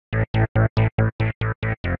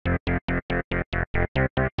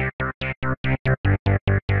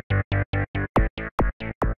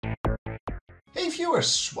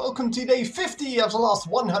viewers, welcome to day 50 of the last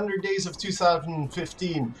 100 days of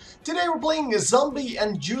 2015. Today we're playing Zombie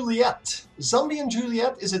and Juliet. Zombie and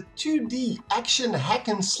Juliet is a 2D action hack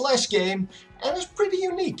and slash game and is pretty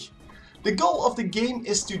unique. The goal of the game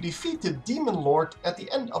is to defeat the Demon Lord at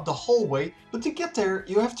the end of the hallway, but to get there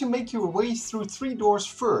you have to make your way through 3 doors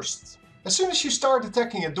first. As soon as you start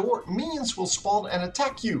attacking a door, minions will spawn and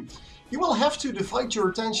attack you. You will have to divide your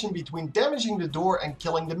attention between damaging the door and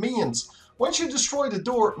killing the minions. Once you destroy the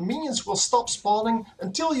door, minions will stop spawning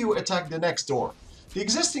until you attack the next door. The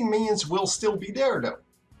existing minions will still be there though.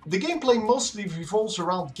 The gameplay mostly revolves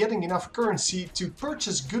around getting enough currency to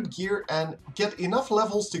purchase good gear and get enough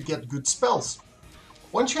levels to get good spells.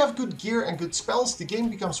 Once you have good gear and good spells, the game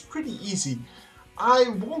becomes pretty easy. I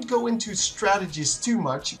won't go into strategies too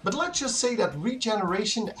much, but let's just say that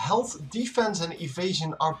regeneration, health, defense and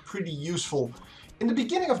evasion are pretty useful. In the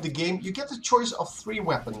beginning of the game you get the choice of 3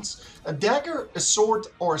 weapons: a dagger, a sword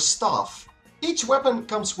or a staff. Each weapon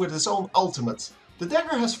comes with its own ultimate. The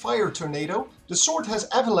dagger has Fire Tornado, the sword has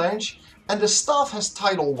Avalanche and the staff has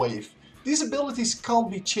Tidal Wave. These abilities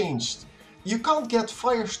can't be changed. You can't get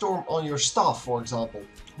Firestorm on your staff, for example.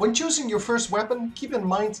 When choosing your first weapon, keep in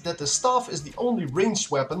mind that the staff is the only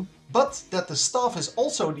ranged weapon, but that the staff is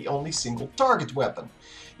also the only single target weapon.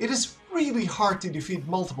 It is really hard to defeat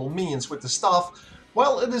multiple minions with the staff,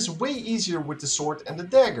 while it is way easier with the sword and the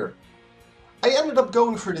dagger. I ended up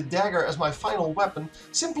going for the dagger as my final weapon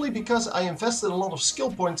simply because I invested a lot of skill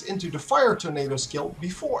points into the Fire Tornado skill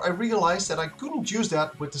before I realized that I couldn't use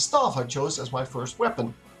that with the staff I chose as my first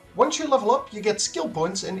weapon. Once you level up, you get skill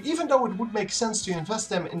points, and even though it would make sense to invest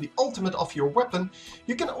them in the ultimate of your weapon,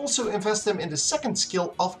 you can also invest them in the second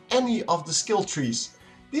skill of any of the skill trees.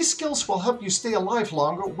 These skills will help you stay alive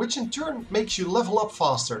longer, which in turn makes you level up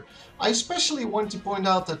faster. I especially want to point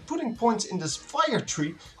out that putting points in this fire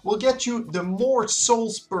tree will get you the more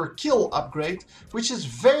souls per kill upgrade, which is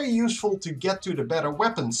very useful to get to the better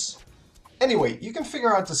weapons. Anyway, you can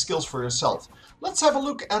figure out the skills for yourself. Let's have a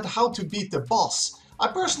look at how to beat the boss. I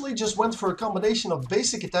personally just went for a combination of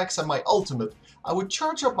basic attacks and my ultimate. I would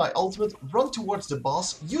charge up my ultimate, run towards the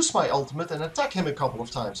boss, use my ultimate and attack him a couple of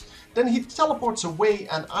times. Then he teleports away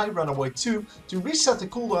and I run away too to reset the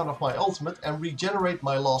cooldown of my ultimate and regenerate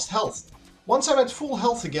my lost health. Once I'm at full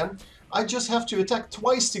health again, I just have to attack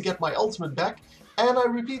twice to get my ultimate back and I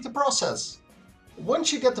repeat the process.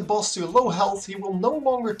 Once you get the boss to low health, he will no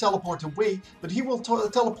longer teleport away, but he will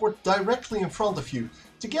teleport directly in front of you.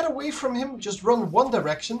 To get away from him, just run one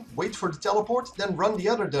direction, wait for the teleport, then run the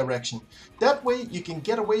other direction. That way you can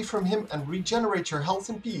get away from him and regenerate your health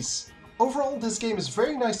in peace. Overall, this game is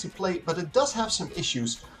very nice to play, but it does have some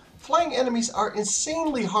issues. Flying enemies are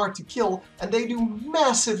insanely hard to kill and they do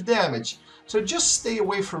massive damage. So just stay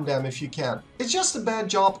away from them if you can. It's just a bad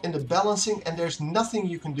job in the balancing and there's nothing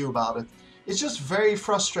you can do about it. It's just very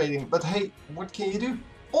frustrating, but hey, what can you do?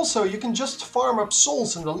 Also, you can just farm up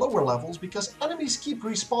souls in the lower levels because enemies keep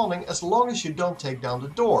respawning as long as you don't take down the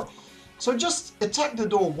door. So just attack the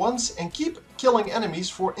door once and keep killing enemies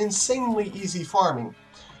for insanely easy farming.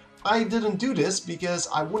 I didn't do this because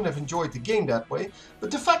I wouldn't have enjoyed the game that way, but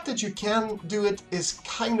the fact that you can do it is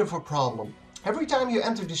kind of a problem. Every time you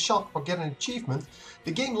enter the shop or get an achievement,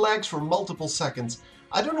 the game lags for multiple seconds.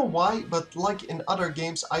 I don't know why, but like in other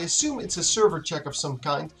games, I assume it's a server check of some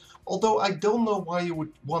kind, although I don't know why you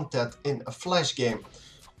would want that in a Flash game.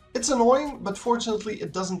 It's annoying, but fortunately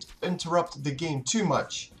it doesn't interrupt the game too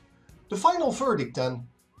much. The final verdict then.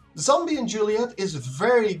 Zombie and Juliet is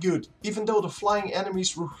very good, even though the flying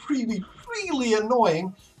enemies were really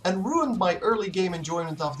annoying and ruined my early game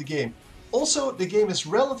enjoyment of the game. Also, the game is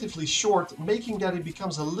relatively short, making that it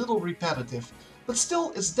becomes a little repetitive. But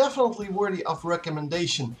still, it's definitely worthy of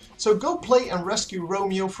recommendation. So go play and rescue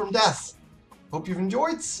Romeo from death. Hope you've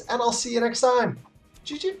enjoyed, and I'll see you next time.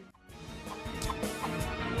 GG.